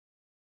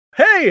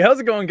Hey, how's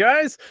it going,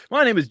 guys?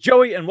 My name is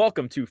Joey, and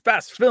welcome to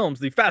Fast Films,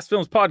 the Fast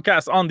Films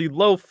podcast on the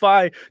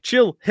Lo-Fi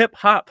Chill Hip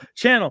Hop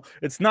channel.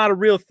 It's not a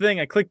real thing.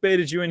 I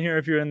clickbaited you in here.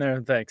 If you're in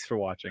there, thanks for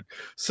watching.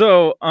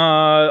 So,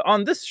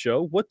 on this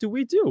show, what do?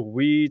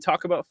 We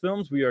talk about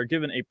films. We are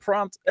given a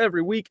prompt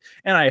every week,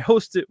 and I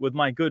host it with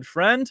my good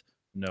friend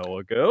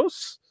Noah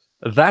Ghost.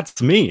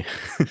 That's me.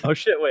 Oh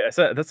shit! Wait,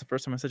 that's the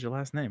first time I said your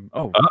last name.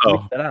 Oh, bleep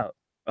Uh-oh. that out.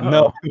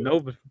 No.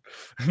 No,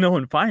 no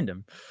one find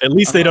him. At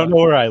least they don't know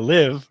where I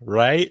live,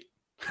 right?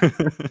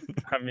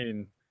 I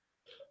mean,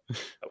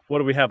 what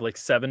do we have, like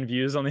 7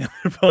 views on the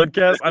other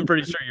podcast? I'm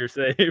pretty sure you're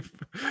safe.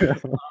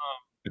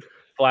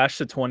 Flash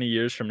to 20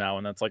 years from now,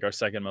 and that's like our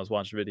second most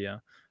watched video.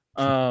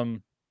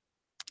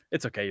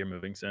 It's okay, you're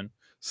moving soon.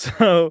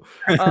 So,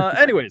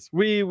 anyways,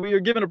 we are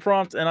given a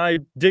prompt, and I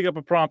dig up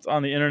a prompt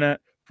on the internet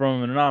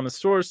from an anonymous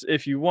source.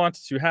 If you want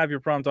to have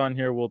your prompt on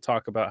here, we'll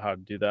talk about how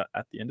to do that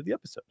at the end of the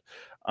episode.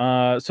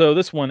 So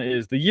this one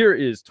is: the year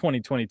is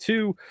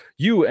 2022.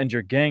 You and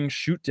your gang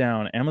shoot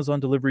down Amazon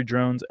delivery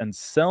drones and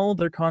sell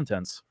their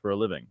contents for a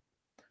living.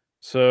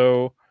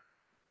 So,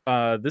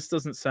 this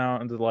doesn't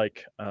sound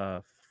like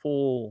a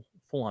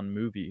full-on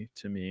movie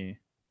to me,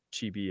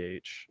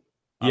 GBH.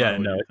 Yeah,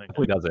 no, it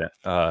definitely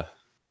doesn't.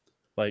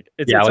 Like,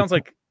 it sounds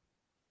like...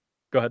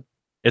 Go ahead.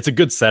 It's a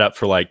good setup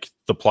for like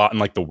the plot and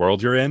like the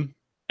world you're in,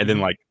 and then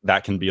like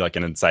that can be like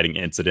an inciting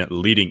incident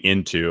leading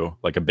into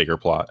like a bigger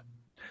plot.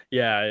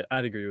 Yeah,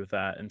 I'd agree with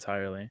that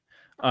entirely.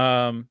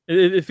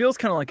 It feels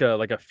kind of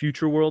like a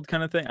future world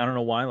kind of thing. I don't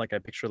know why. Like, I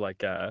picture like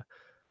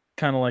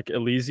kind of like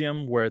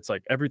Elysium, where it's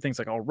like everything's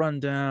like all run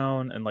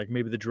down, and like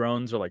maybe the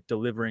drones are like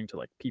delivering to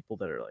like people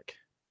that are like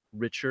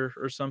richer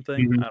or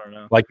something. I don't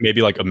know. Like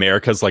maybe like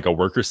America's like a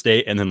worker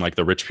state, and then like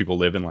the rich people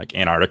live in like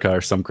Antarctica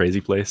or some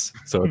crazy place.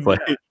 So it's like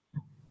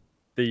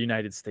the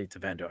United States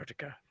of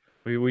Antarctica.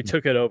 We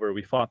took it over.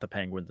 We fought the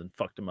penguins and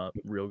fucked them up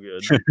real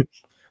good.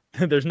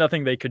 There's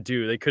nothing they could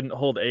do. They couldn't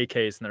hold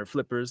AKs in their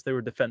flippers. They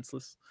were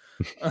defenseless.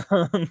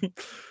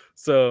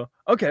 So,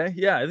 okay,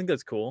 yeah, I think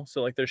that's cool.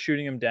 So like they're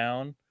shooting him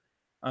down,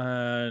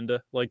 and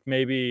like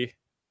maybe...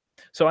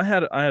 So I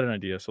had an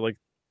idea. So like,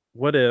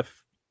 what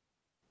if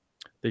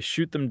they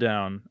shoot them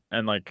down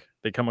and like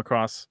they come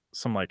across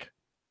some like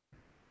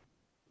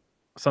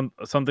something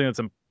that's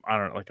I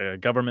don't know, like a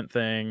government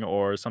thing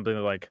or something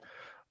that like...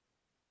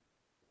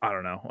 I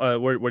don't know.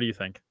 What do you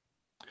think?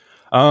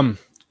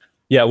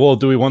 Yeah, well,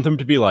 do we want them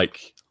to be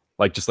like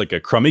just like a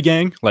crummy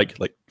gang, like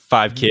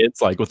 5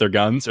 kids like with their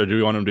guns, or do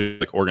we want them to be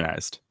like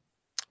organized?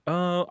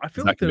 I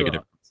feel like they're...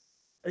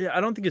 Yeah,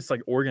 I don't think it's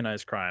like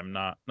organized crime,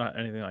 not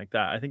anything like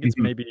that. I think it's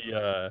maybe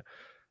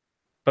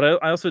but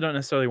I also don't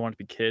necessarily want it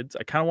to be kids.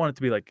 I kind of want it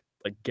to be like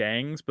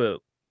gangs, but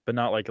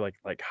not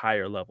like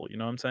higher level, you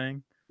know what I'm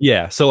saying?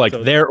 Yeah, so like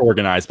they're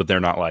organized, but they're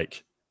not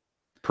like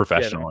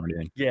professional or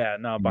anything. Yeah,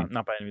 no, but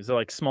not by any means. They're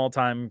like small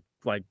time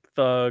like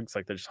thugs,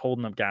 like they're just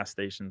holding up gas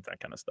stations, that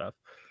kind of stuff.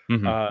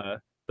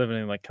 Living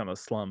in like kind of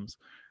slums.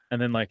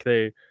 And then like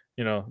they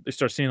they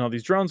start seeing all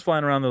these drones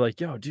flying around. They're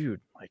like, yo,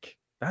 dude, like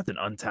that's an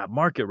untapped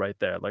market right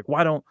there. Like,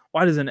 why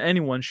doesn't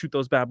anyone shoot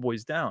those bad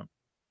boys down?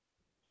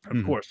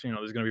 Of course,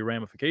 there's gonna be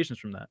ramifications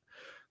from that.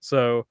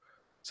 So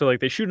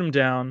like they shoot them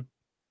down,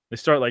 they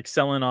start like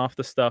selling off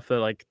the stuff that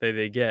like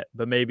they get,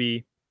 but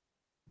maybe...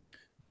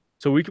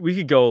 So we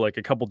could go like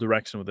a couple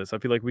directions with this. I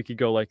feel like we could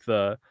go like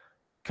the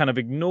kind of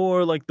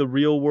ignore like the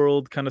real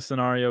world kind of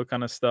scenario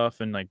kind of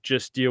stuff, and like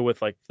just deal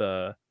with like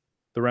the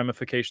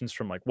ramifications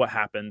from like what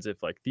happens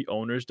if like the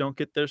owners don't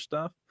get their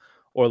stuff,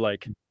 or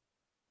like...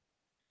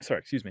 Sorry,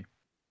 excuse me.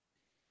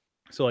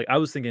 So like I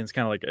was thinking it's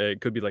kind of like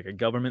it could be like a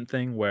government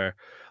thing where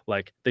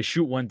like they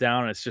shoot one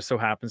down and it just so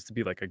happens to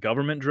be like a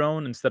government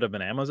drone instead of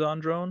an Amazon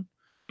drone.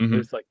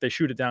 It's like they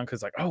shoot it down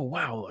because like, oh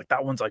wow, like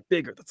that one's like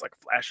bigger, that's like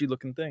flashy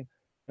looking thing.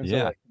 And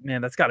so like,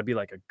 man, that's got to be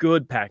like a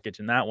good package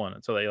in that one.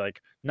 And so they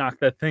like knock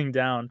that thing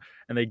down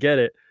and they get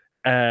it,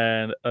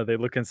 and they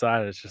look inside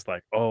and it's just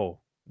like, oh,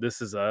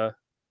 this is a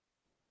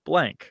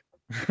blank.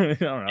 I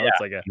don't know. It's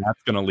like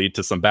that's gonna lead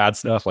to some bad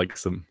stuff, like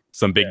some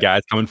big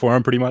guys coming for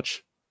him, pretty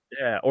much.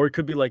 Yeah, or it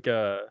could be like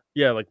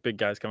like big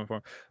guys coming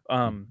for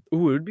him.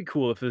 Ooh, it would be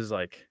cool if it was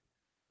like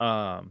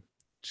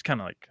just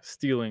kind of like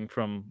stealing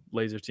from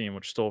Laser Team,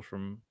 which stole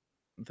from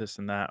this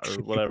and that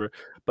or whatever.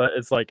 But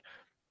it's like,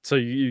 so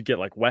you get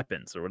like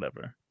weapons or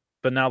whatever.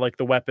 But now like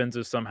the weapons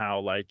are somehow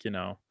like,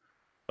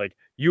 like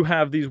you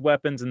have these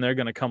weapons and they're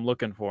gonna come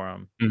looking for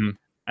them,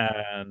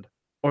 and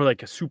or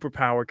like a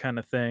superpower kind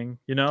of thing,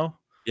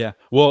 Yeah.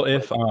 Well,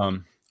 if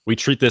we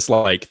treat this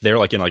like they're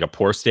like in like a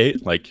poor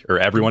state, like, or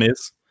everyone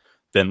is,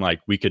 then like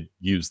we could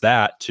use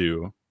that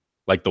to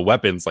like the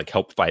weapons like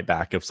help fight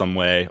back of some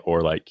way,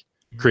 or like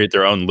create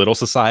their own little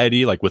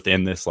society like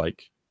within this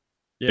like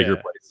bigger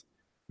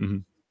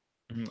place.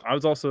 I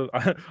also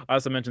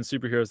mentioned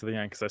superheroes at the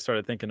end because I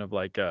started thinking of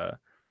like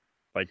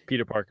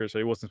Peter Parker, so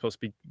he wasn't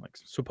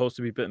supposed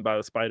to be bitten by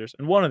the spiders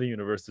in one of the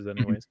universes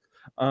anyways.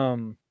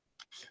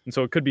 And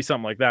so it could be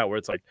something like that where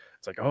it's like,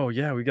 oh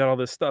yeah, we got all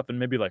this stuff, and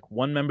maybe like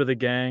one member of the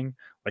gang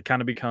like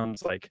kind of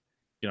becomes like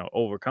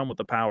overcome with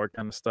the power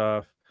kind of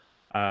stuff.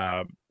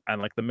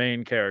 and like the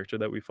main character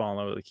that we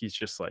follow, like he's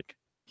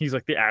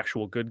like the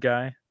actual good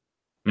guy.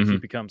 Like he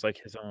becomes like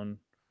his own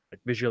like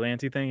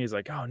vigilante thing. He's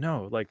like, oh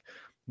no, like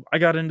I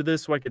got into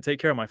this so I could take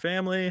care of my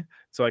family,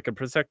 so I could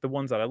protect the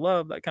ones that I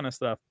love, that kind of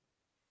stuff.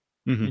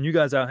 And you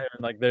guys out here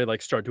and like they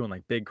like start doing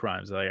like big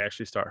crimes, they like,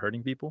 actually start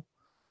hurting people,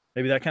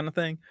 maybe that kind of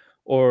thing,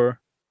 or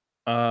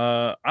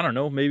I don't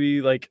know,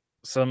 maybe like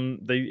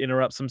they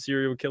interrupt some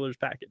serial killer's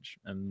package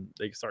and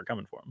they start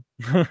coming for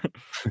him.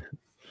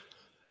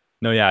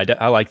 No, yeah,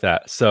 I like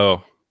that.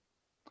 So,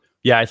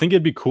 yeah, I think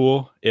it'd be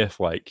cool if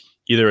like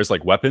either it's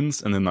like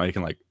weapons and then like, you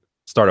can like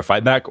start a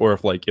fight back, or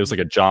if like it was like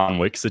a John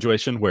Wick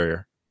situation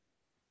where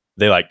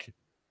they like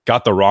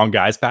got the wrong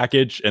guy's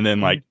package and then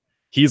like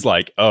he's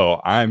like, oh,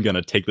 I'm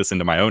gonna take this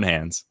into my own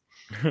hands.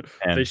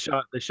 And they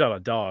shot a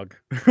dog.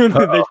 They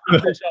shot a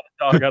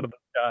dog out of the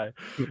sky.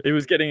 He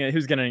was getting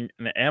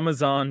an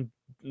Amazon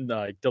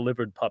like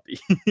delivered puppy.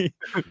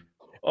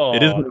 Oh,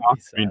 it is an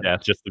off-screen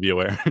death, just to be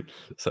aware.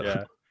 So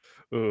yeah.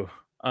 Ooh.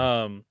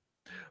 But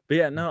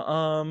yeah,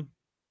 no,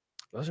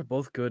 those are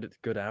both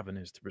good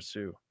avenues to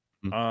pursue.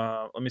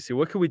 Let me see,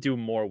 what could we do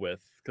more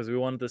with? Because we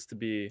wanted this to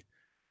be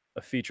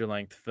a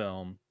feature-length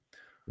film.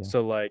 Yeah.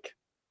 So like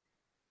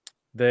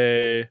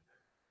they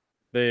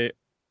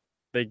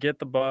get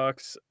the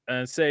box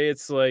and say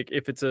it's like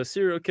if it's a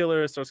serial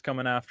killer, it starts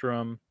coming after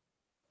him.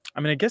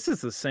 I mean, I guess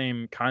it's the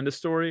same kind of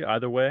story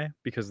either way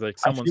because like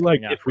I someone's feel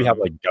like coming if after we have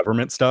him. like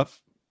government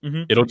stuff,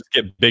 Mhm. it'll just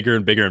get bigger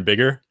and bigger and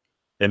bigger.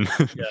 And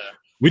Yeah.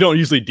 we don't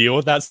usually deal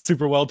with that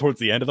super well towards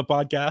the end of the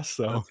podcast.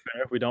 So That's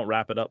fair. We don't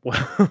wrap it up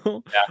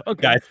well. yeah,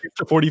 Okay. guys, skip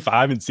to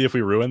 45 and see if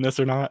we ruin this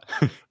or not.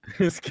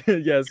 Yes,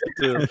 we're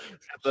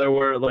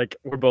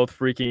both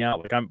freaking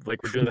out.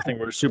 Like we're doing the thing.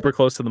 We're super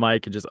close to the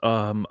mic and just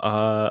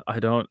I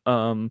don't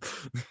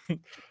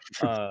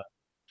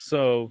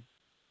so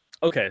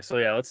okay. So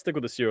yeah, let's stick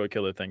with the serial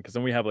killer thing because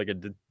then we have like a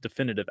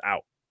definitive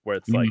out where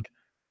it's like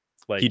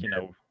He you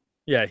know,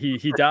 yeah,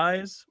 he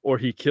dies or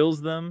he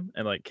kills them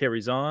and like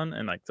carries on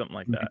and like something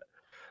like that.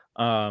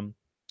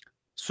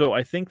 So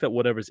I think that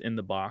whatever's in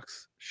the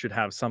box should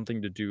have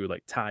something to do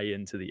like tie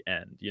into the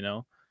end, you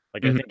know?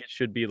 Like I think it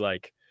should be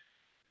like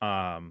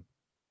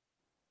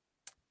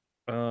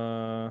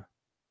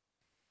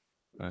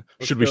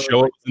should we show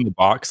what's in the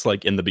box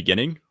like in the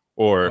beginning,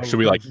 or should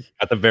we like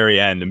at the very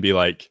end and be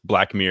like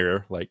Black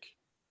Mirror, like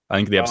I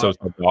think the episode's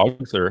called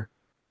Dogs or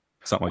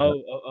something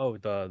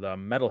like that. The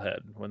metalhead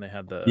when they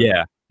had the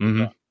Yeah.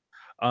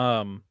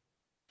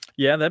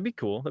 Yeah, that'd be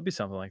cool. That'd be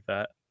something like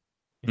that.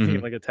 You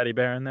think like a teddy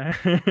bear in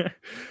there?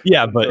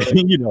 Yeah, but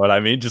you know what I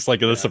mean, just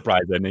like a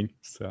surprise ending.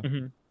 So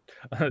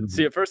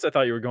see, at first I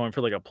thought you were going for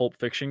like a Pulp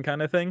Fiction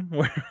kind of thing,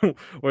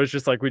 where it's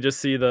just like we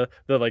just see the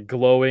like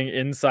glowing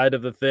inside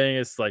of the thing.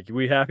 It's like,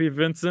 we happy,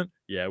 Vincent?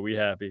 Yeah, we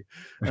happy.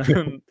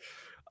 But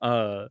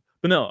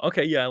no,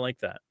 okay, yeah, I like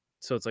that.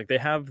 So it's like they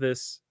have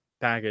this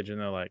package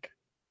and they're like,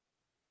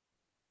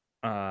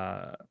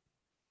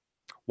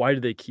 why do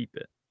they keep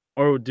it,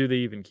 or do they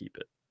even keep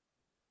it?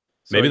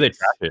 So maybe they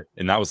track it,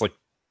 and that was like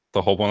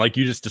the whole point. Like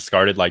you just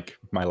discarded like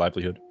my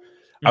livelihood.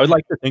 I would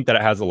like to think that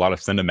it has a lot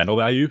of sentimental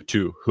value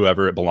to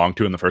whoever it belonged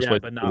to in the first place,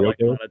 but not like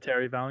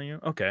monetary value.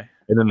 Okay.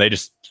 And then they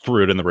just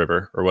threw it in the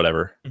river or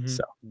whatever.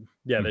 So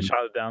yeah, they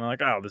shot it down. They're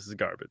like, oh, this is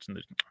garbage, and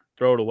they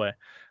throw it away.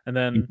 And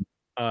then,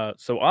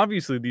 so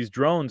obviously these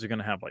drones are going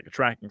to have like a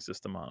tracking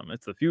system on them.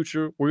 It's the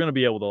future. We're going to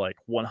be able to like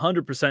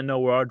 100% know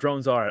where our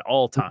drones are at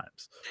all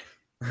times.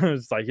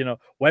 It's like,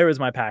 where is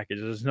my package?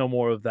 There's no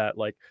more of that.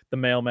 Like the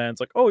mailman's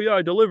like, oh yeah,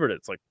 I delivered it.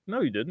 It's like, no,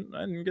 you didn't.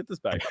 I didn't get this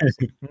back.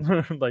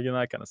 Like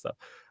that kind of stuff.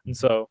 And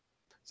so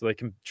they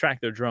can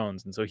track their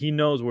drones. And so he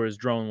knows where his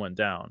drone went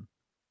down.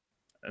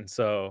 And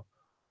so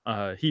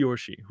he or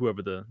she,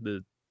 whoever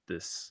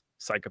this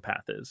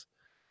psychopath is.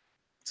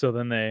 So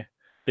then they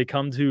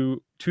come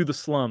to the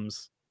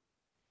slums.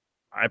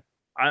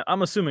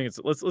 I'm assuming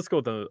it's let's go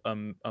with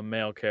a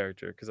male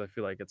character because I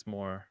feel like it's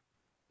more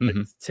like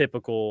it's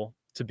typical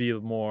to be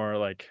more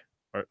like,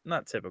 or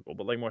not typical,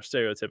 but like more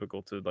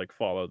stereotypical to like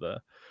follow the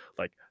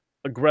like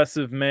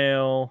aggressive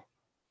male.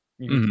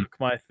 You took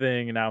my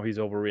thing and now he's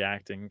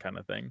overreacting kind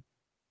of thing.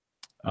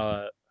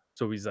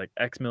 So he's like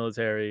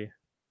ex-military,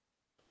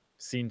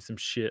 seen some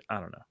shit. I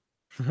don't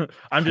know.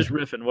 I'm just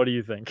riffing. What do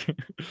you think?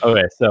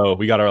 Okay, so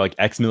we got our like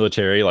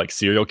ex-military, like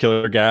serial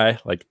killer guy.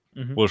 Like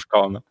we'll just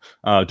call him.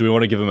 Do we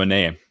want to give him a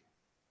name?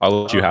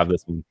 I'll let you have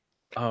this one.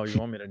 Oh, you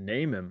want me to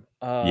name him?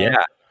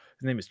 Yeah.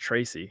 His name is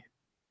Tracy.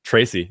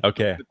 Tracy.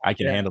 Okay, I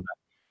can handle that.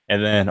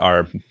 And then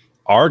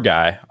our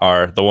guy,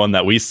 the one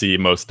that we see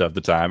most of the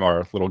time,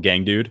 our little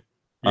gang dude.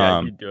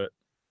 Yeah, you do it.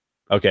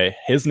 Okay,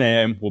 his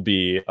name will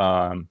be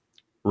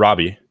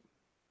Robbie.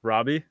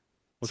 Robbie?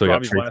 What's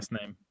Robbie's last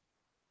name?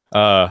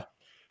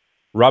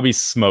 Robbie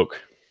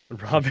Smoke.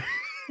 Robbie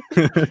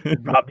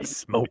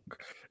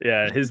Smoke.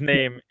 Yeah, his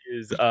name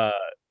is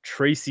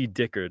Tracy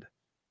Dickard.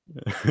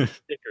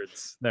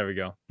 Dickards. There we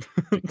go.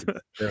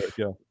 There we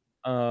go.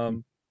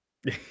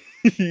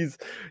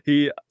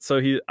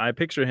 I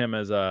picture him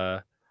as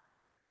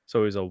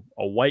he's a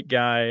white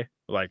guy,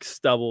 like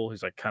stubble.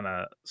 He's like kind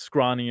of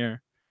scrawnier.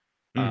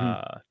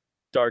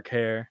 dark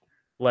hair.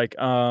 Like,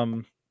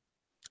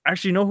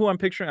 actually, you know who I'm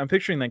picturing? I'm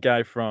picturing that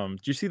guy from.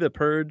 Do you see The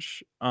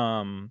Purge?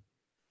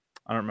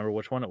 I don't remember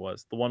which one it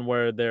was. The one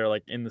where they're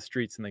like in the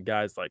streets and the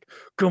guy's like,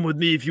 "Come with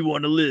me if you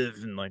want to live,"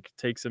 and like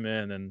takes him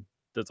in and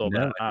does all No,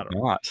 that. I I did don't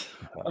not.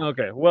 know.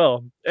 Okay,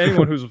 well,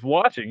 anyone who's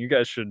watching, you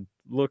guys should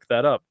look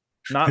that up.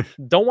 Not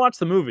don't watch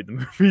the movie. The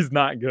movie's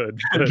not good,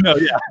 but No,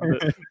 yeah.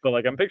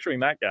 like I'm picturing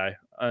that guy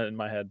in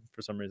my head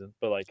for some reason.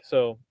 But like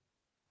so,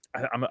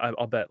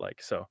 I'll bet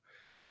like so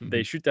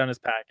they Mhm. shoot down his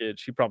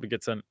package. He probably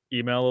gets an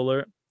email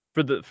alert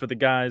for the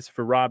guys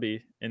for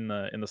Robbie in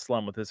the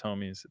slum with his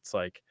homies. It's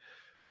like,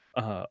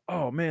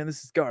 oh man,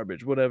 this is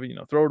garbage. Whatever,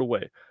 throw it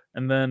away.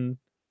 And then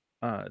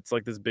it's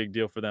like this big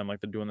deal for them.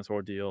 Like they're doing this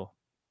ordeal.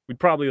 We'd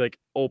probably like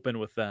open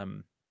with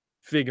them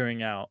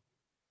figuring out.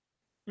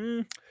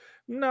 Mm,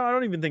 no, I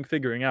don't even think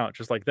figuring out.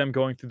 Just like them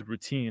going through the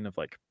routine of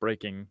like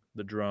breaking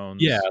the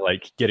Yeah, drones,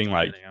 like getting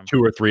like getting them.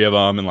 2 or 3 of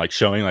them and like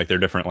showing like their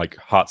different like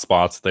hot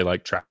spots they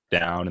like track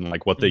down and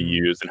like what they Mhm.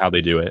 use and how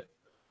they do it.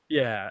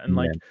 Yeah, and And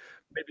like then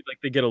maybe like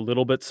they get a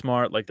little bit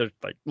smart. Like they're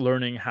like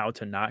learning how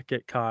to not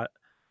get caught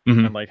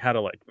and Mhm. like how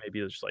to like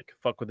maybe just like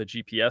fuck with the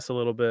GPS a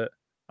little bit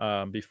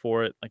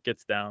before it like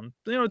gets down.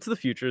 It's the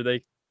future.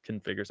 They can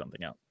figure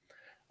something out.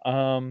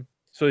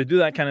 So they do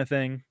that kind of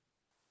thing,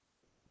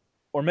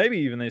 or maybe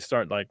even they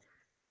start like.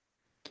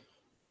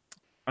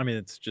 I mean,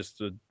 it's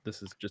just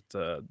this is just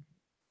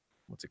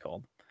what's it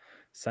called?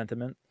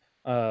 Sentiment.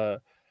 Uh,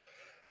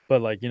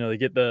 but like they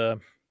get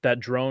that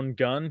drone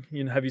gun.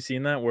 Have you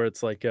seen that where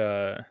it's like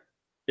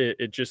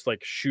it just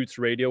like shoots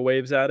radio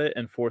waves at it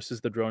and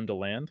forces the drone to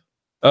land?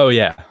 Oh,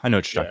 yeah, I know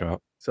what you're Yeah. talking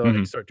about. So like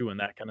Mhm, start doing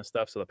that kind of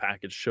stuff so the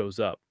package shows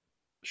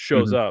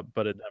mhm. up,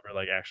 but it never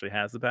like actually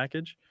has the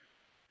package.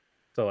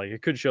 So like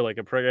it could show like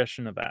a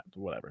progression of that,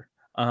 whatever.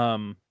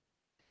 Um,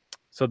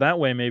 so that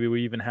way maybe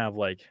we even have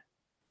like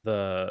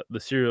the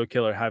serial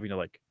killer having to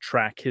like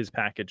track his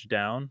package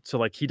down. So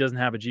like he doesn't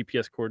have a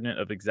GPS coordinate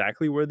of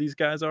exactly where these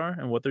guys are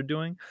and what they're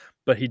doing,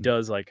 but he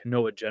does like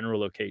know a general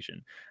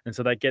location. And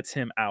so that gets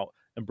him out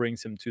and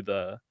brings him to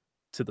the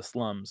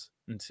slums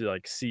and to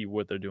like see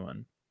what they're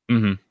doing.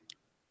 Mhm.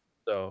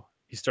 So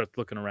he starts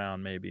looking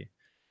around maybe.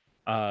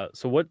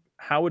 So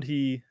how would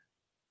he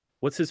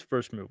what's his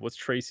first move? What's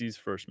Tracy's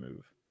first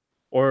move?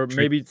 Or Tre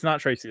maybe it's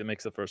not Tracy that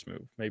makes the first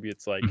move. Maybe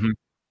it's like, Mhm.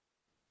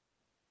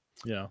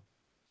 you know,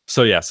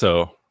 So, yeah,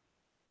 so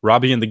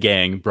Robbie and the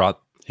gang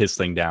brought his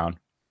thing down.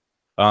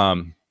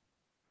 Um,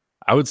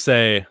 I would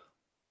say,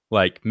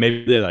 like,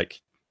 maybe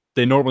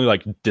they normally,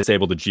 like,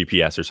 disable the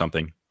GPS or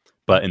something,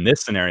 but in mhm,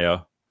 this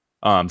scenario,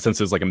 since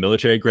it was, like, a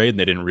military grade and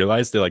they didn't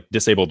realize, they, like,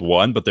 disabled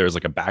one, but there was,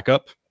 like, a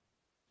backup,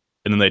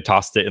 and then they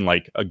tossed it in,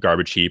 like, a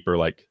garbage heap or,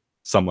 like,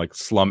 some, like,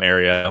 slum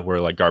area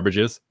where, like, garbage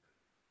is,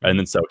 and mhm.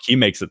 then so he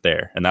makes it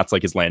there, and that's,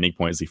 like, his landing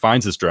point is he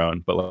finds his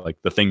drone, but, like,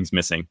 the thing's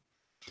missing,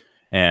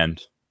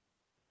 and,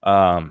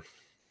 um,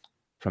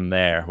 from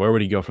there, where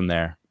would he go from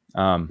there?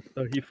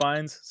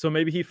 So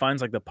maybe he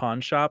finds like the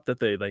pawn shop that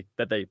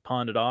they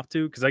pawned it off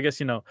to, because I guess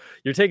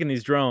you're taking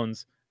these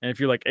drones, and if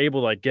you're like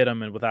able to like get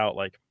them and without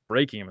like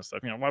breaking them and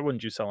stuff, why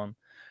wouldn't you sell them?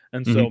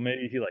 And Mhm. so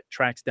maybe he like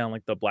tracks down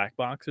like the black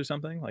box or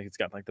something, like it's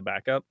got like the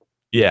backup,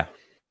 Yeah.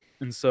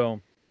 and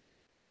so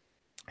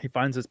he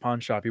finds this pawn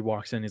shop. He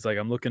walks in, he's like,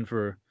 "I'm looking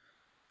for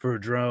a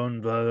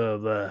drone, blah blah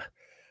blah,"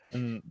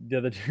 and the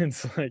other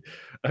dude's like,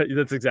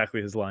 that's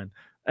exactly his line,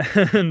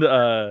 and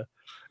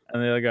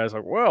and the other guy's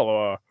like,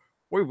 "Well,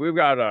 we've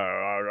got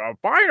a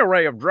fine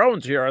array of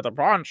drones here at the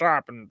pawn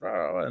shop,"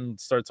 and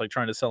starts like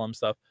trying to sell him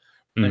stuff.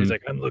 And he's Mhm.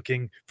 like, "I'm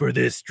looking for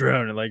this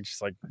drone," and like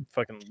just like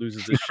fucking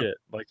loses his shit,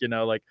 like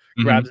like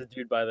Mhm. grabs the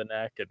dude by the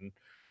neck and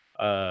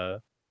uh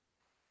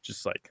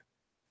just like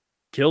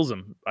kills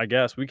him. I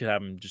guess we could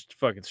have him just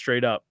fucking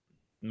straight up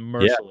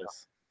Yeah.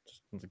 merciless,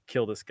 just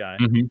kill this guy.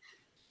 Mhm.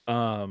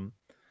 Um,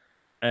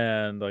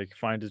 and like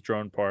find his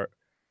drone part,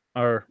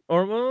 or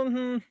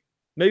well,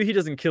 maybe he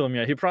doesn't kill him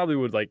yet. He probably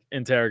would like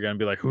interrogate and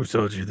be like, "Who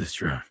sold you this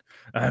drone?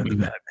 I am the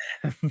Mhm.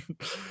 Batman."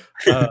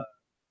 uh,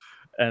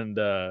 and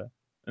uh,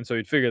 and so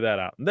he'd figure that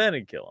out, and then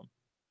he'd kill him,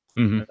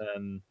 Mhm. and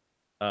then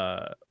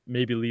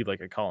maybe leave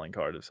like a calling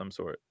card of some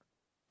sort.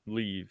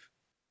 Leave.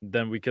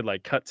 Then we could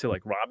like cut to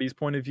like Robbie's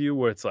point of view,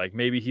 where it's like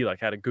maybe he like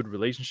had a good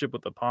relationship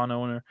with the pawn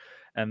owner,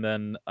 and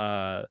then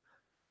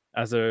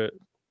as a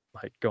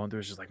like going through,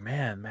 it's just like,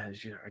 man,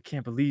 I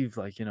can't believe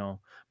like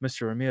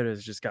Mr.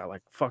 Ramirez just got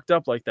like fucked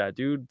up like that,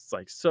 dude. It's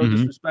like so Mhm.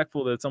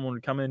 disrespectful that someone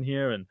would come in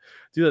here and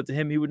do that to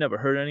him. He would never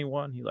hurt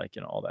anyone. He like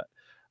all that.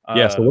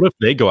 Yeah, so Uh, what if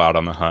they go out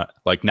on the hunt?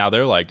 Like, now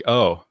they're like,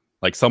 "Oh,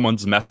 like,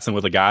 someone's messing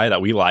with a guy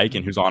that we like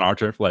and mhm. who's on our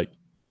turf," like,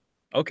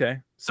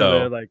 Okay,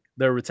 so so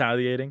they're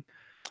retaliating.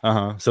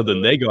 uh-huh, so So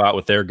then they go out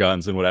with their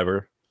guns and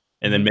whatever,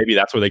 and then mhm, maybe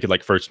that's where they could,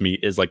 like, first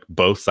meet is, like,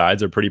 both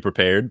sides are pretty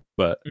prepared,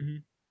 but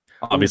mhm.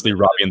 Ooh, obviously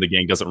Robbie and the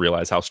gang doesn't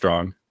realize how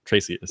strong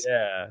Tracy is.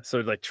 yeah. So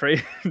like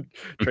Tracy's a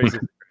great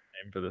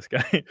name for this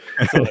guy.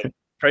 So like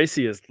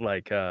Tracy is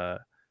like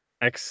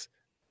ex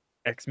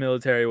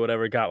ex-military,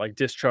 whatever, got like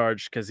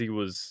discharged because he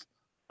was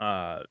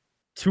uh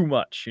too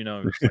much,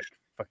 just like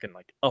fucking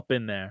like up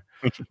in there.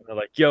 And they're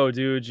like, "Yo,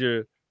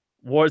 dude,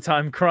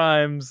 wartime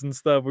crimes and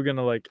stuff. We're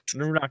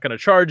not gonna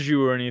charge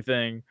you or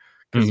anything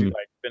because you've Mhm.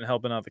 like been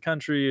helping out the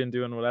country and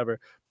doing whatever.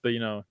 But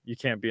you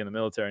can't be in the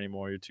military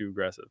anymore. You're too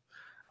aggressive.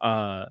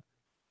 Uh,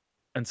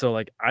 and so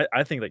like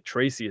I think like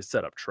Tracy has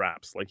set up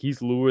traps. Like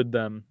he's lured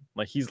them.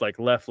 Like he's like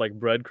left like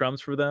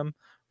breadcrumbs for them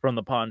from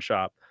the pawn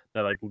shop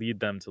that like lead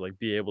them to like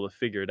be able to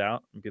figure it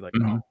out and be like, oh,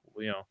 Mhm.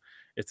 well,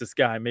 it's this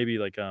guy. Maybe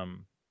like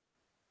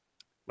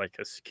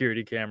a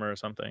security camera or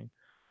something.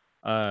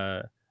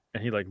 Uh,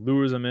 and he like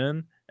lures them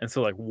in, and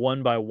so like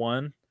one by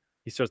one,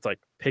 he starts like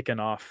picking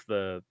off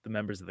the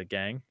members of the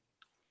gang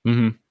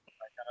Mhm.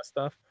 kind of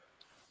stuff.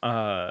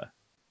 Uh,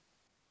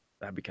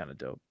 that'd be kind of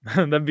dope.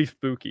 That'd be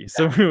spooky.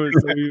 So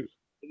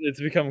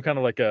it's become kind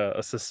of like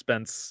a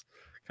suspense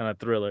kind of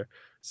thriller.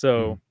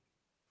 So Mhm.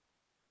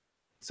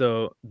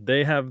 so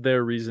they have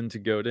their reason to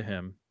go to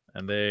him,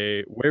 and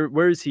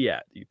where is he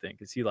at? Do you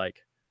think is he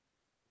like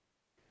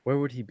where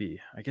would he be?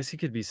 I guess he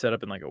could be set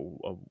up in like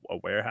a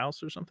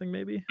warehouse or something,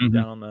 maybe Mhm.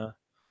 down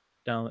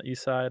on the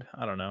east side.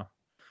 I don't know.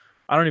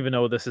 I don't even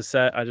know what this is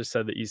set. I just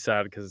said the east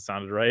side because it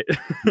sounded right.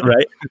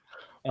 Right?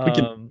 um, We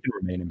can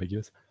remain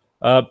ambiguous.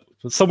 Uh,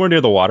 somewhere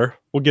near the water.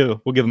 We'll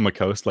give them a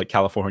coast like yeah.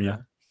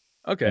 California.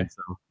 Okay. And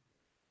so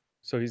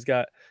So he's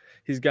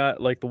got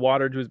like the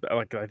water to his back.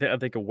 Like I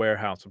think a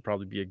warehouse would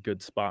probably be a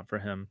good spot for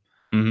him.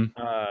 Mhm.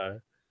 Uh,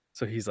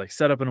 so he's like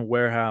set up in a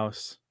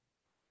warehouse.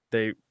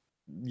 They,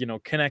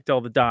 connect all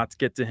the dots,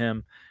 get to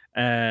him,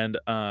 and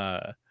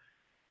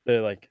they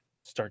like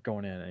start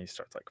going in, and he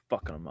starts like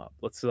fucking them up.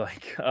 Let's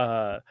like,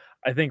 I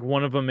think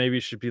one of them maybe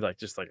should be like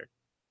just like a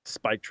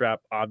spike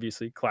trap,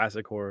 obviously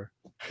classic horror.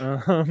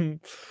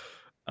 Um,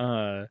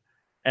 uh,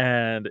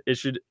 and it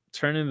should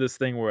turn into this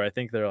thing where I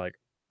think they're like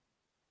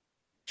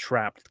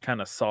trapped,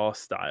 kind of Saw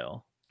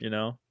style,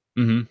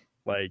 Mhm.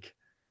 like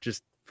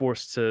just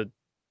forced to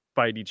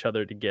fight each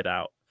other to get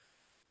out.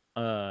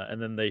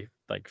 And then they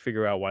like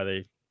figure out why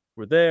they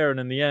were there, and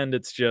in the end,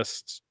 it's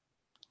just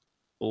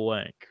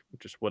blank,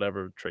 just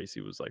whatever Tracy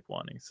was like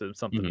wanting. So Mhm.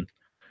 something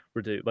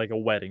ridiculous, like a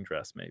wedding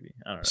dress, maybe.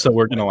 I don't So know.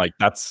 we're Like, gonna like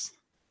that's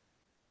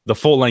the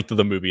full length of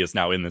the movie is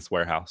now in this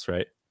warehouse,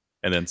 right?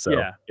 And then so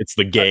yeah, it's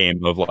the I,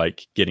 game of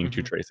like getting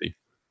to mhm. Tracy.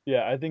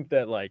 Yeah. I think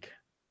that like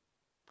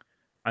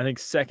I think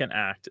second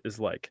act is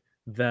like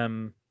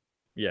them,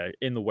 yeah,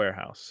 in the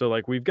warehouse. So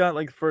like we've got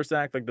like the first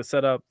act, like the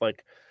setup,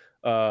 like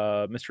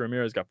Mr.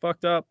 Ramirez got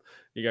fucked up,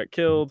 he got Mhm.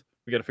 killed.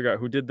 We got to figure out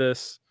who did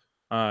this.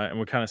 And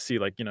we kind of see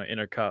like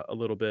intercut a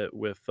little bit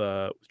with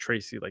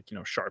Tracy like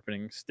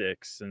sharpening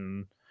sticks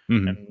Mhm.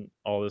 and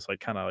all this like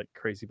kind of like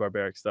crazy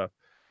barbaric stuff.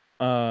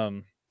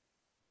 Um,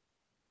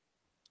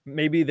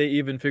 maybe they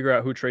even figure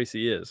out who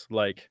Tracy is.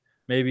 Like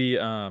maybe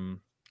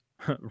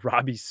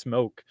Robbie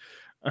Smoke.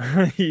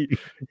 he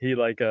he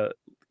like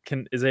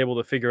can is able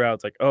to figure out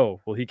it's like, oh,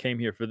 well, he came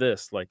here for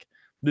this. Like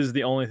this is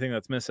the only thing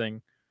that's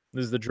missing.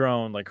 This is the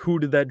drone. Like who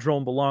did that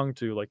drone belong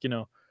to? Like, it's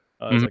like,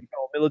 Mhm.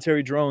 oh,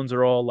 military drones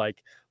are all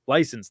like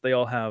licensed. They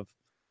all have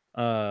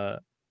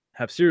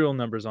serial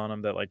numbers on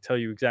them that like tell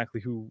you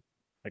exactly who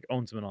like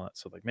owns them and all that.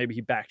 So like maybe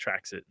he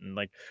backtracks it and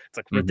like it's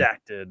like Mhm.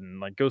 redacted and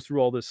like goes through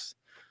all this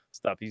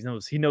stuff. He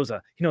knows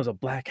a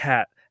black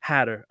hat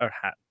hatter or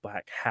hat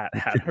black hat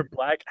hatter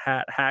black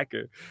hat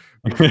hacker.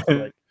 He's just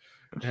like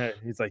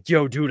he's like,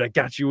 yo, dude, I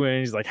got you in.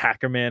 He's like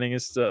hacker manning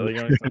his stuff. He's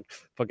like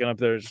fucking up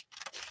there.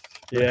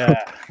 Yeah,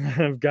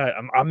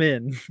 I'm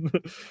in.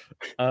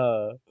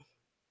 uh,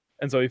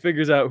 and so he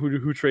figures out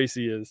who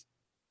Tracy is.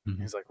 Mhm.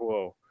 He's like,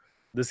 whoa,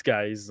 this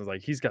guy.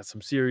 He's got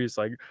some serious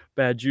like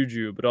bad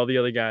juju. But all the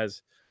other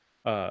guys,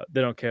 they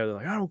don't care. They're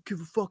like, I don't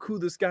give a fuck who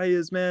this guy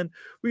is, man.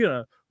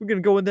 We're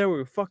gonna go in there. We're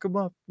gonna fuck him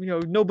up.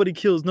 Nobody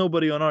kills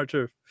nobody on our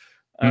turf.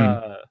 Mhm.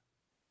 Uh,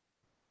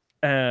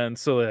 and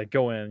so they like,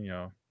 go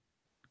in,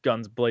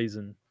 guns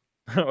blazing,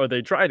 or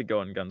they try to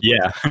go in guns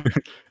Yeah.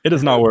 blazing. It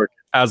does not work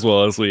as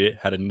well as we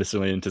had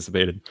initially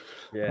anticipated.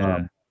 Yeah,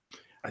 Um,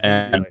 I think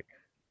and like,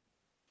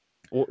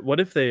 what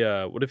if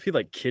he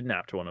like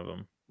kidnapped one of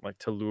them, like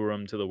to lure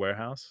him to the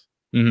warehouse,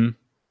 Mhm.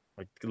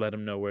 like let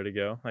him know where to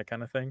go, that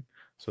kind of thing.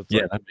 So it's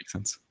Yeah, like, that makes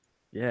sense.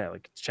 yeah,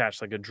 like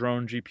attach like a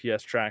drone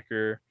GPS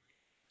tracker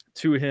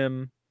to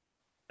him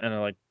and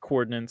like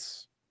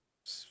coordinates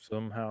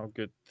somehow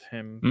get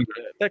him Mhm.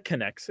 that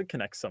connects. It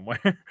connects somewhere.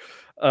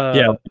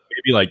 Yeah, uh,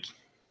 maybe like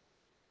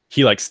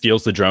he like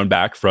steals the drone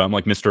back from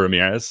like Mr.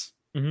 Ramirez,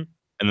 mhm,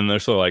 and then they're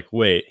sort of like,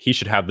 wait, he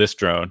should have this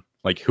drone.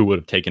 Like, who would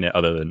have taken it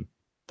other than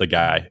the mhm.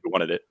 guy who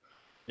wanted it?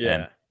 And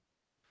Yeah.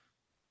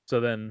 So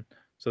then,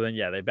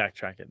 yeah, they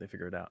backtrack it. They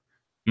figure it out,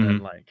 and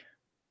mhm, like,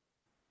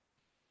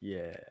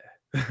 yeah.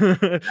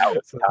 now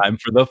it's So time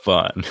for the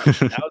fun. now it's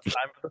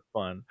time for the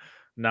fun.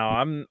 Now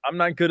I'm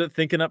not good at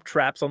thinking up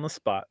traps on the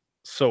spot.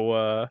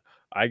 So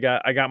I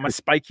got my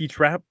spiky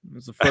trap. It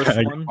was the first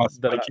I got one my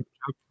that spiky.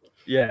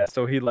 yeah.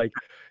 So he like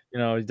he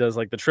does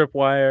like the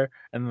tripwire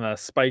and the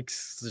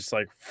spikes just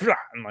like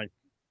and like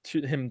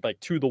to him like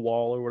to the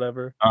wall or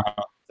whatever. Uh-huh.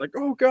 It's like,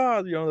 oh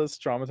god, that's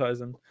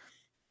traumatizing.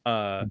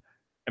 Uh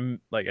and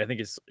like I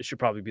think it should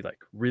probably be like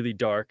really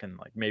dark and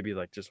like maybe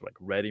like just like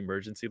red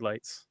emergency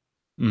lights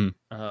Mm.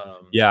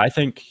 Um, Yeah, I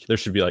think there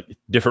should be like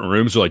different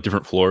rooms or like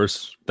different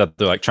floors that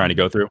they're like trying to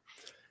go through.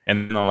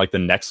 And then on like the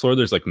next floor,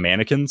 there's like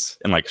mannequins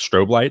and like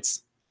strobe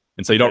lights.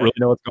 And so you don't really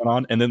know what's going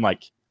on. And then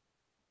like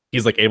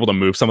he's like able to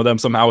move some of them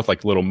somehow with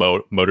like little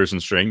motors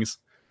and strings.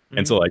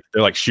 And so like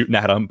they're like shooting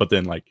at him, but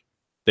then like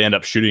they end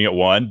up shooting at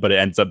one, but it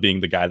ends up being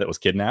the guy that was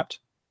kidnapped.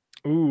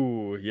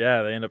 Ooh,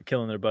 yeah, they end up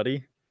killing their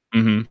buddy.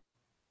 Mm-hmm.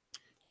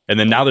 And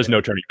then now there's no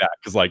turning back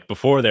because like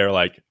before they're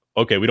like,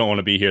 okay, we don't want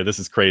to be here. This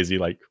is crazy.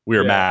 Like we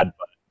were mad,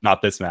 but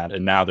not this mad.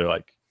 And now they're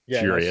like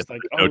furious.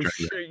 Like, oh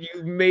shit,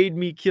 you made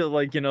me kill.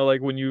 Like, you know,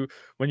 like when you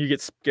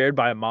get scared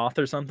by a moth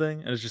or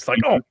something, and it's just like,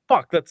 oh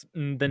fuck, that's.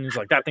 And then it's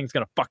like that thing's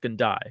gonna fucking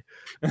die.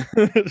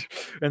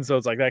 And so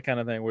it's like that kind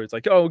of thing where it's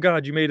like, oh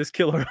god, you made us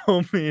kill our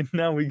homie, and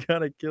now we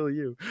gotta kill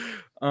you.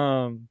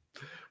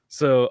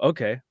 So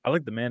okay, I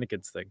like the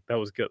mannequins thing. That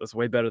was good. That's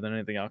way better than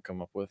anything I'll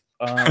come up with.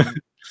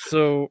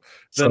 So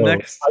the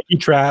next spiky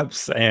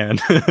traps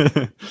and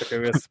okay,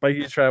 we have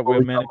spiky trap. We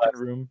have mannequin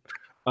room.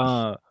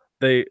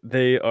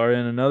 They are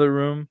in another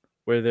room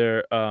where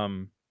they're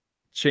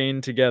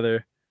chained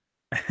together,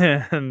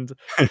 and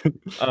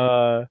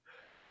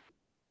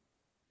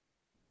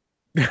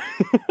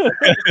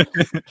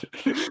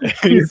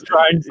he's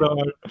trying so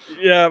hard.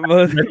 Yeah,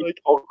 but like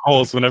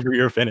holes whenever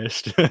you're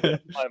finished.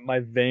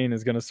 my vein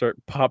is gonna start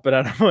popping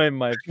out of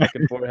my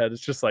fucking forehead.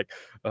 It's just like,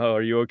 oh,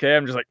 are you okay?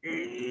 I'm just like,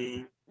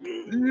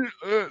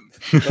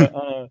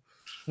 but,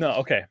 no,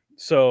 okay.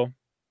 So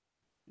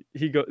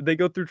they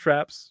go through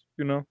traps.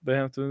 You know, they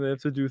have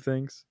to do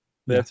things.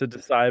 They have to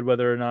decide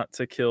whether or not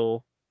to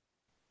kill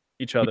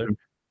each other.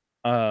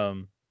 I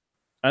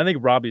think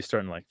Robbie's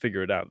starting to like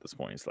figure it out at this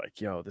point. He's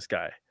like, yo, this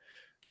guy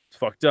is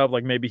fucked up.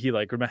 Like maybe he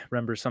like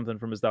remembers something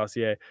from his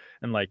dossier,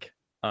 and like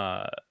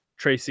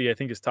Tracy, I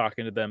think, is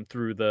talking to them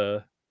through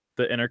the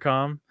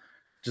intercom,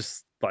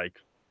 just like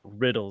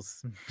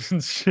riddles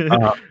and shit.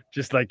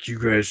 Just like, you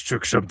guys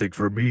took something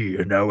from me,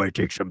 and now I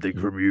take something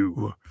from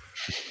you.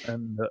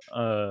 And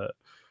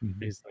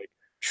he's like,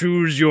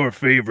 choose your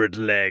favorite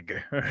leg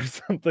or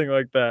something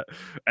like that.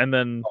 And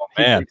then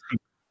then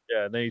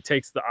he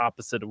takes the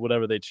opposite of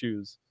whatever they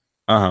choose.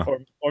 Or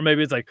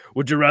maybe it's like,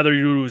 would you rather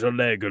you lose a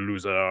leg or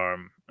lose an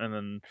arm? And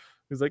then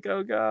he's like,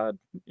 oh god,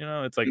 you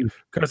know, it's like,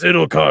 because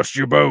it'll cost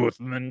you both.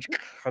 And then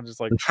I'll just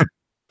like,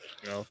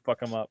 you know,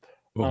 fuck him up.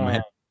 Oh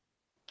man.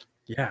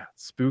 Yeah,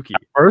 spooky.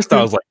 At first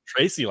I was like,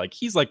 Tracy, like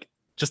he's like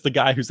just the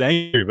guy who's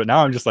angry, but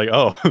now I'm just like,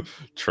 oh,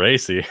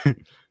 Tracy.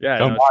 Yeah,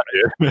 come on,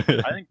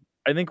 dude.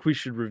 I think we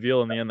should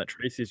reveal in the end that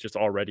Tracy is just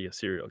already a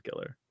serial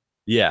killer.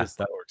 Yeah,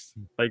 that works.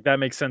 Like that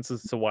makes sense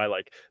as to why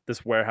like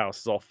this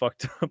warehouse is all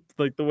fucked up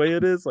like the way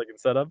it is, like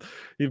it's set up.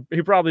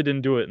 He probably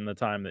didn't do it in the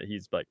time that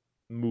he's like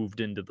moved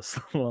into the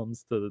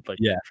slums to like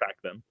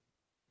track them.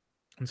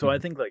 And so I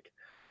think like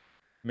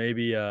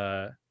maybe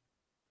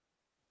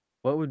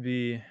what would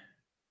be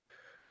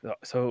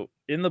so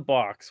in the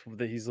box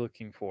that he's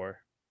looking for.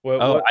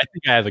 What, I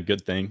think I have a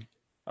good thing.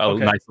 A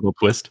nice little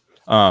twist.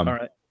 All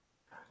right.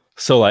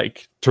 So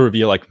like to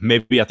reveal, like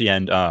maybe at the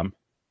end,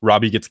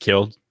 Robbie gets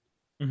killed,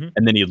 and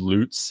then he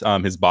loots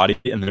his body,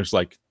 and there's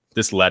like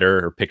this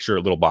letter or picture,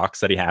 a little box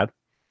that he had,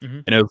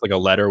 and it was like a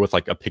letter with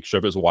like a picture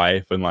of his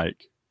wife and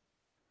like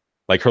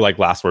her like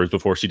last words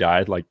before she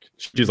died, like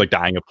she's like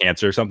dying of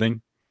cancer or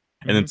something.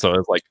 And then so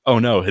it's like, oh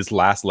no, his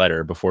last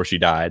letter before she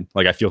died.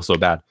 Like I feel so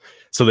bad.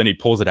 So then he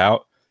pulls it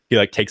out, he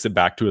like takes it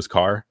back to his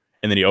car,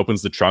 and then he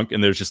opens the trunk,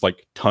 and there's just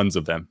like tons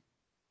of them.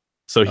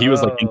 So he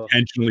was like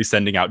intentionally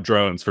sending out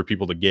drones for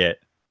people to get.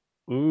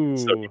 Ooh.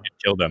 So he could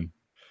kill them.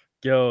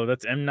 Yo,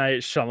 that's M. Night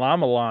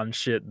Shyamalan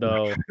shit,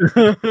 though.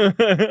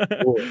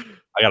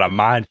 I got a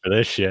mind for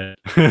this shit.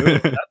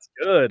 Dude, that's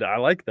good. I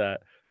like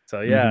that.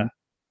 So yeah,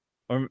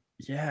 or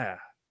yeah.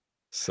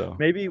 So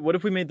maybe what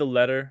if we made the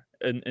letter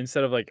and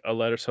instead of like a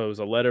letter, so it was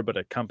a letter but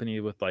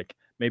accompanied with like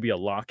maybe a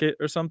locket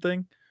or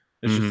something.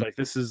 It's just like,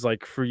 this is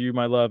like for you,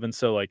 my love. And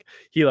so like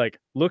he like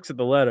looks at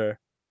the letter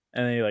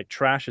and then he like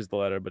trashes the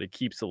letter, but he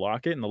keeps the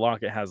locket, and the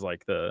locket has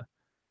like the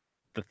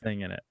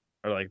thing in it,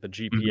 or like the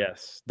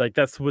GPS. Like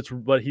that's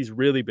what he's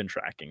really been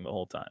tracking the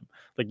whole time.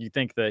 Like you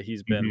think that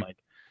he's been like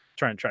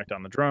trying to track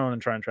down the drone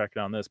and trying to track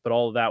down this, but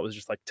all of that was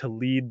just like to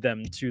lead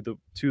them to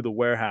the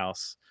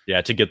warehouse.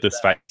 Yeah, to get this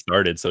fight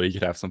started so he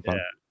could have some fun.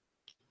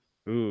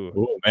 Yeah.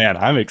 Ooh, man,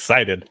 I'm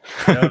excited.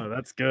 No,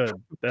 that's good.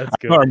 That's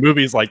good. Our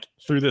movie's like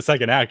through the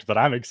second act, but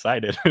I'm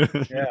excited.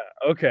 Yeah.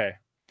 Okay.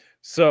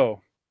 So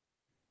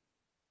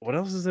what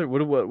else is there?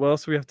 What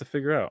else do we have to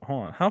figure out?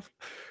 Hold on. How?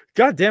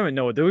 God damn it,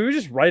 Noah! Did we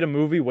just write a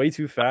movie way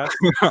too fast?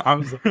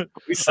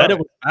 We said it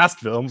was fast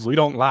films. We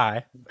don't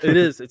lie. It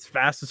is. It's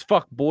fast as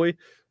fuck, boy.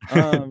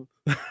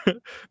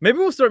 Maybe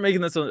we'll start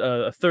making this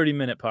a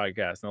 30-minute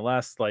podcast, and the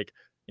last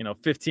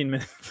 15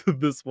 minutes of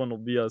this one will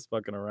be us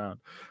fucking around.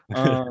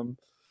 Hold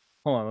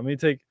on. Let me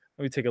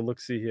take a look.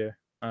 See here.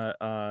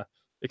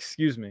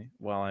 Excuse me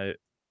while I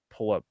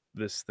pull up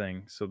this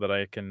thing so that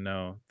I can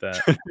know that.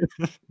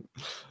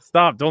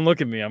 Stop! Don't look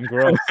at me. I'm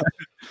gross.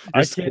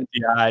 I can't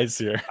see eyes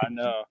here. I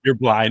know. You're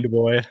blind,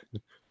 boy.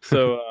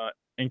 So,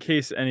 in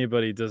case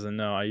anybody doesn't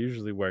know, I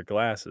usually wear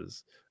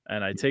glasses.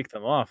 and I take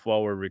them off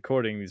while we're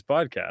recording these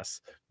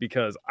podcasts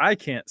because I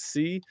can't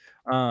see,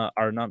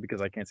 or not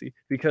because I can't see,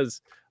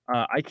 because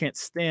I can't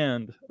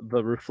stand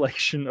the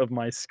reflection of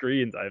my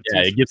screens. I have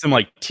Yeah, it gives him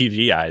like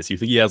TV eyes. You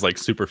think he has like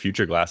super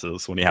future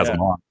glasses when he has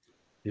them on.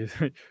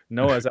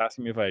 Noah's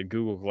asking me if I had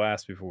Google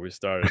Glass before we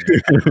started.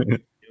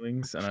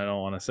 Feelings, and I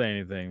don't want to say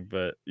anything,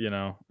 but you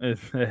know, it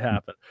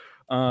happened.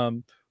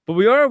 But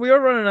we are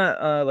running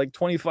at like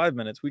 25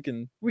 minutes. We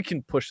can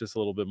push this a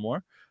little bit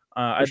more.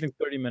 I think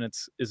 30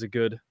 minutes is a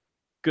good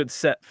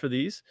set for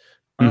these.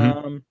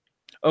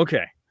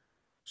 Okay,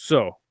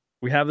 so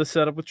we have the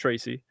setup with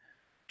Tracy.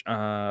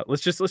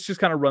 Let's just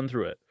kind of run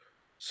through it.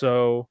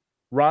 So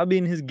Robbie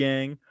and his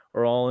gang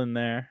are all in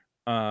there,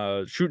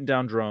 shooting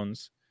down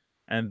drones,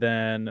 and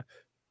then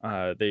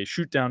they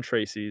shoot down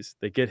Tracy's.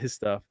 They get his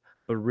stuff,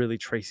 but really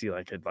Tracy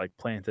had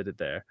planted it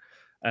there,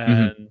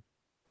 and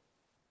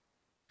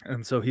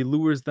so he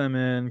lures them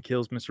in,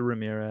 kills Mr.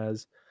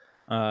 Ramirez.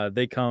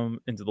 They come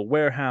into the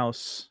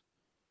warehouse,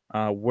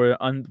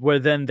 where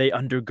then they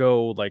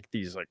undergo like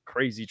these like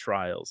crazy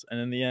trials, and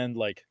in the end,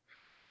 like,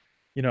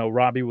 you know,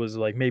 Robbie was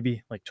like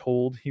maybe like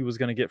told he was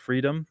gonna get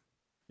freedom.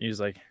 He's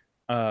like,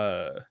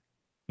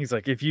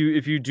 if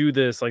you do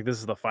this, like this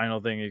is the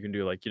final thing you can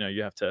do. Like, you know,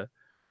 you have to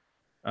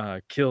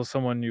kill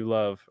someone you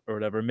love or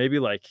whatever. Maybe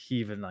like he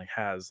even like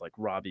has like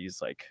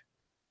Robbie's like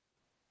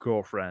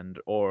girlfriend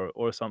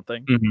or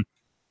something.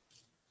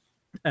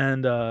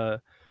 And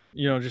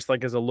you know, just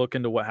like as a look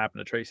into what happened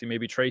to Tracy,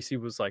 maybe Tracy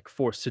was like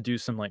forced to do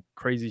some like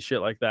crazy shit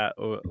like that,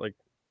 or like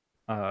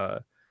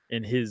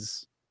in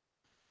his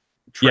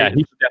yeah, he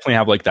should definitely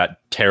have like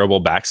that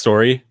terrible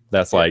backstory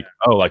that's like,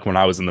 oh, like when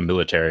I was in the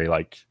military,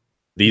 like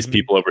these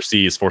people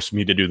overseas forced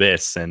me to do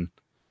this and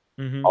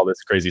all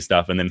this crazy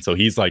stuff, and then so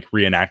he's like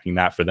reenacting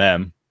that for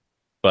them.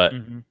 But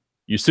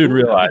you soon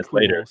realize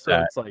later so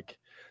that it's like,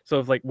 so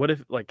if like, what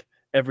if like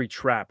every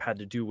trap had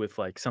to do with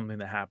like something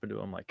that happened to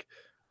him like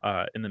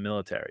in the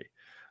military?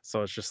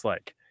 So it's just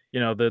like, you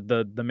know,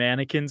 the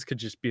mannequins could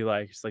just be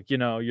like, it's like, you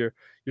know, you're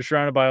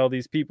surrounded by all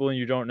these people and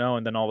you don't know,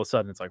 and then all of a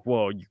sudden it's like,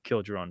 whoa, you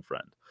killed your own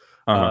friend.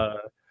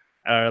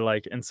 Or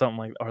like, and something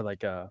like, or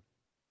like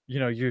you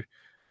know, you're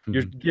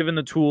given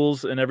the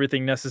tools and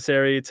everything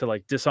necessary to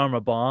like disarm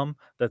a bomb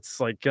that's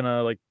like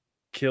gonna like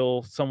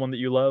kill someone that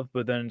you love,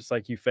 but then it's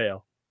like you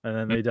fail and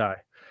then they die,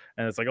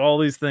 and it's like all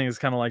these things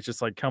kind of like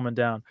just like coming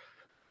down,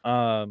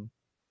 and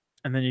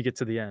then you get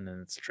to the end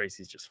and it's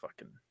Tracy's just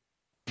fucking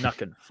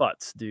knucking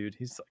futs, dude.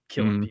 He's like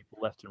killing people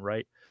left and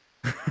right.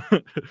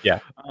 Yeah.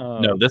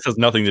 No, this has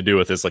nothing to do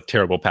with his like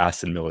terrible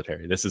past in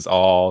military. This is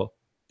all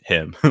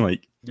him.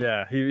 Like,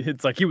 yeah,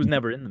 it's like he was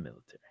never in the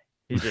military.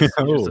 He just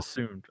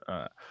assumed.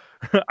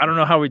 I don't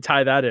know how we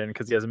tie that in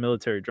because he has a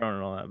military drone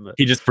and all that, but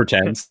he just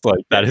pretends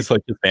like that is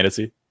like his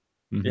fantasy.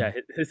 Yeah,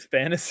 his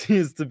fantasy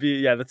is to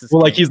be, that's his.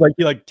 Well, like he's like,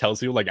 he like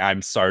tells you like,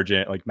 I'm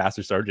Sergeant, like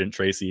Master Sergeant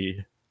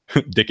Tracy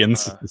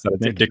Dickens. Is that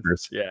his name?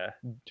 Dickers. Yeah,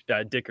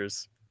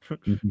 Dickers.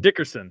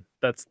 Dickerson.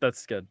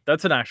 That's good.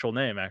 That's an actual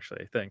name,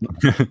 actually, I think.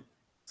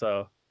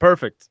 So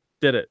perfect.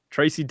 Did it.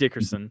 Tracy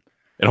Dickerson.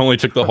 It only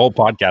took the whole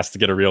podcast to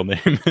get a real name.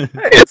 Hey,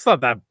 it's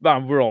not that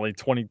we're only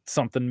 20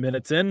 something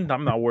minutes in.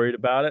 I'm not worried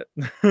about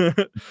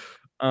it.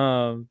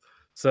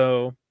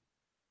 So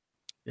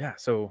yeah,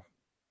 so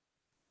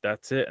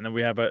that's it. And then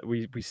we have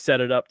we set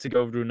it up to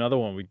go to another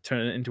one. We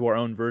turn it into our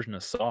own version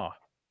of Saw.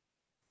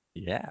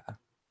 Yeah.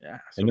 So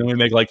and then we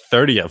make like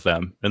 30 of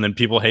them, and then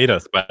people hate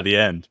us by the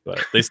end, but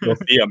they still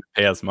see them and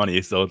pay us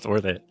money, so it's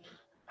worth it.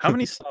 How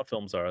many Saw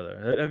films are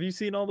there? Have you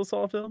seen all the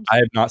Saw films? I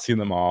have not seen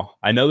them all.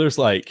 I know there's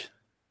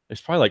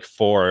probably like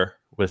 4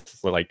 with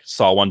like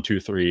Saw 1, 2,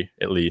 3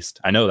 at least.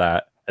 I know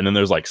that. And then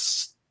there's like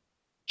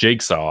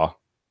Jigsaw.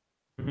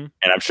 And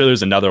I'm sure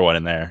there's another one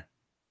in there.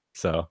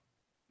 So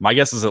my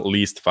guess is at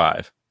least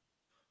 5.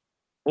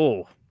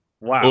 Oh,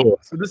 wow. Ooh.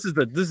 So this is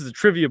the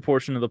trivia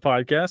portion of the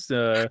podcast.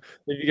 If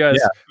you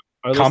guys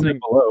are listening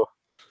below.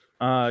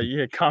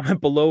 Comment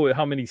below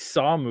how many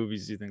Saw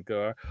movies you think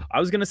there are. I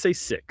was gonna say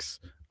 6.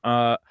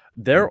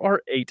 There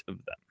are 8 of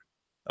them.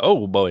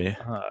 Oh boy.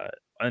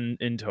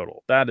 In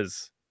total. That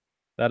is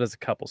a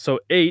couple. So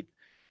 8.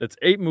 That's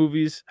 8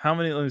 movies. How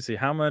many? Let me see.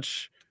 How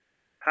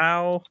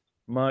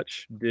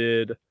much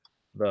did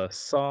the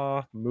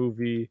Saw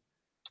movie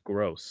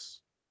gross?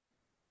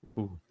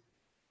 Ooh.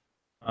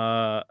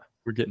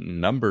 We're getting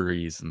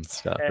numberies and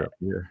stuff up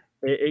here.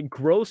 It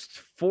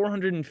grossed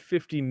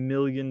 450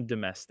 million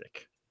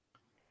domestic.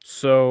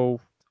 So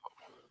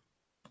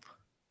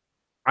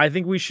I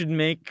think we should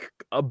make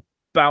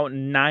about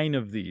 9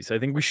 of these. I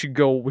think we should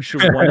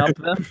one up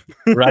them.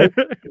 Right?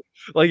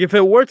 Like if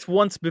it works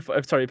once before,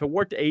 if it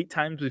worked 8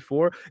 times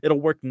before,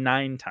 it'll work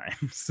 9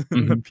 times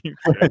in the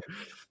future.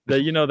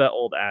 You know that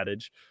old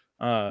adage.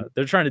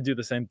 They're trying to do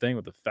the same thing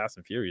with the Fast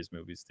and Furious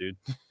movies, dude.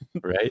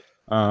 Right.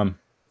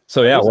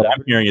 So yeah, what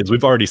I'm hearing is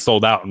we've already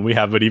sold out and we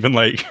haven't even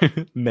like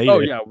made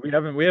it. Yeah,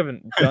 we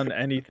haven't done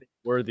anything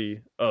worthy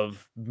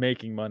of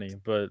making money,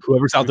 but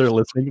whoever's out there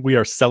listening, we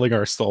are selling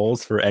our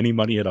souls for any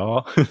money at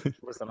all.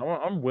 listen,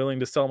 I'm willing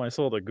to sell my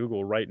soul to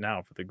Google right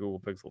now for the Google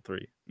Pixel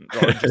 3,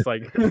 or just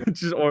like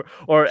just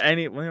or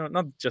any,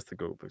 not just the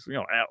Google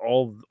Pixel,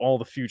 all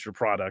the future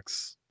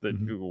products that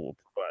Google will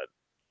provide.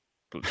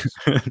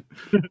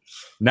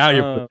 Now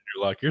you're putting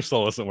your luck. Your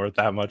soul isn't worth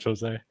that much,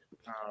 Jose.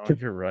 Oh,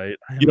 you're right.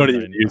 You don't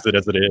even use it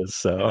as it is,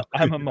 so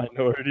I'm a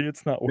minority.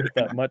 It's not worth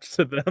that much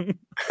to them.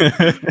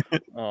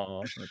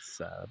 Oh, that's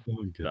sad.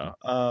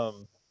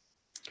 No.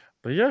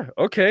 But yeah,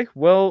 okay.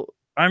 Well,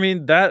 I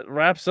mean, that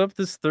wraps up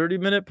this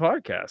 30-minute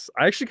podcast.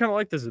 I actually kind of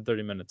like this at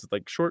 30 minutes. It's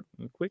like short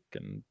and quick,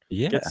 and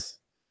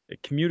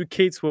it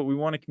communicates what we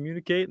want to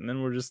communicate, and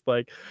then we're just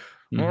like,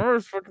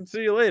 fucking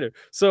see you later.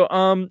 So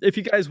if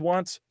you guys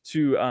want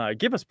to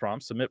give us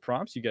prompts, submit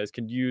prompts, you guys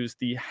can use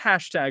the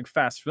hashtag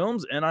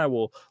FastFilms, and I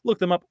will look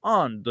them up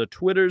on the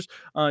Twitters.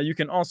 You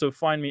can also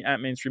find me at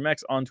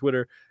MainstreamX on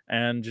Twitter,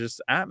 and just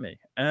at me.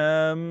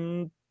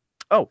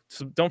 Oh,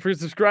 so don't forget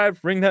to subscribe,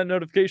 ring that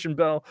notification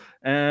bell,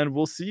 and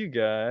we'll see you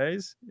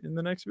guys in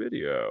the next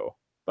video.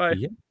 Bye.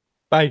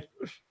 Bye.